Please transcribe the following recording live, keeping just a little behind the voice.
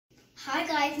Hi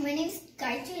guys, my name is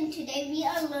Gaitu and today we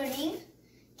are learning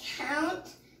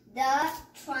count the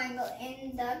triangle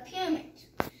in the pyramid.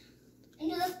 And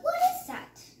you're like, what is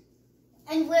that?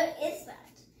 And where is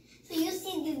that? So you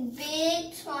see this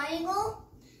big triangle?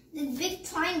 This big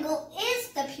triangle is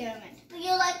the pyramid. But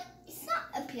you're like, it's not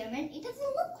a pyramid. It doesn't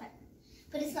look like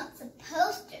it. But it's not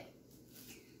supposed to.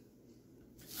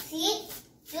 See?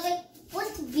 You're like,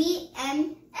 what's B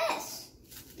and S?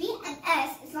 B and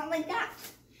S is not like that.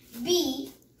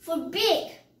 B for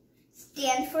big,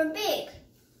 stand for big.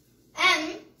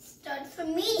 M stands for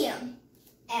medium.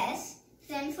 S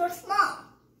stands for small.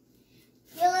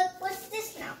 You're like, what's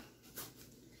this now?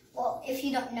 Well, if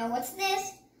you don't know what's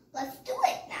this, let's do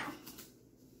it now.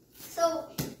 So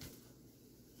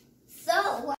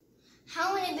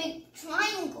how many big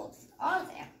triangles are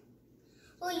there?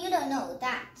 Well, you don't know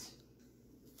that.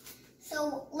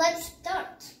 So let's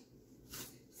start.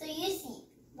 So you see,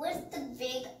 where's the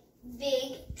big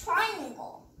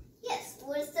triangle? Yes,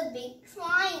 where's the big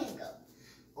triangle?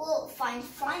 Well, find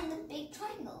the big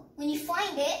triangle. When you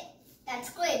find it, that's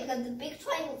great because the big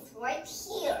triangle is right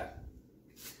here.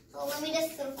 So let me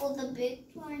just circle the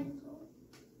big triangle.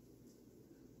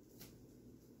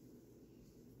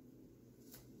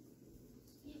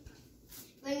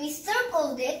 When we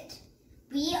circled it,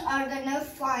 we are gonna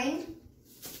find,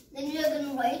 then we are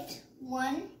gonna write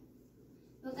 1.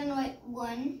 We're gonna write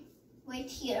 1 right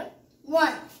here.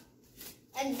 1.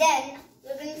 And then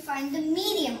we're going to find the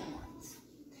medium ones.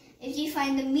 If you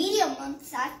find the medium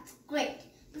ones, that's great.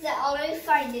 Because I already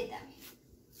found them.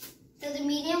 So the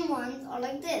medium ones are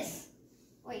like this.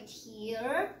 Right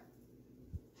here.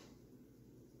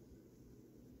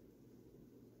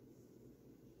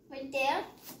 Right there.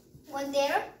 One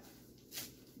there.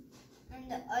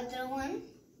 And the other one.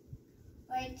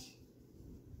 Right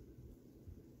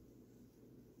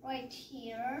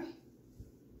here.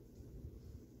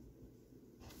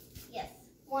 Yes,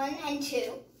 1 and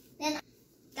 2. Then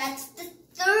that's the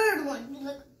third one. You're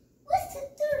like, what's the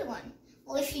third one?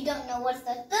 Well, if you don't know what's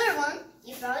the third one,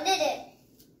 you found it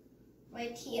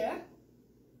right here.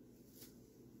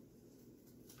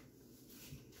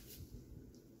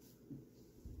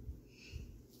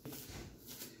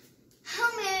 How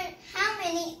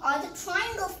many are the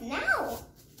triangles now?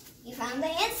 You found the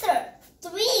answer,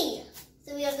 3.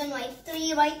 So we are going to write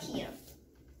 3 right here.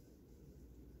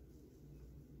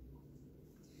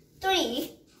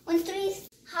 3. When 3,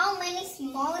 how many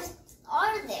smallest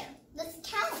are there? Let's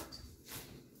count.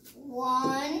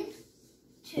 1,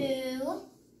 2,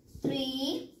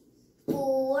 3,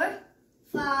 4,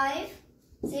 5,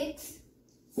 6,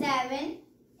 7,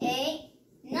 8,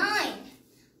 9.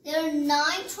 There are 9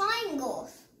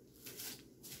 triangles.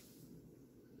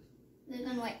 We're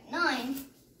going to write 9.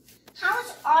 How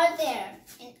much are there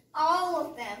in all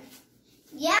of them?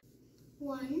 Yeah.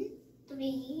 1,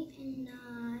 3, and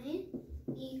 9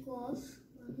 equals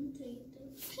 1, 3,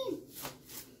 13.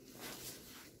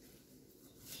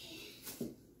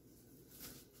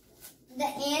 The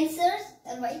answers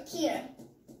are right here.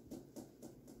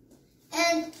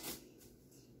 And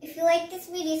if you like this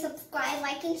video, subscribe,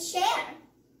 like, and share.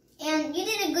 And you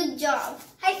did a good job.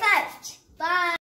 High five. Bye.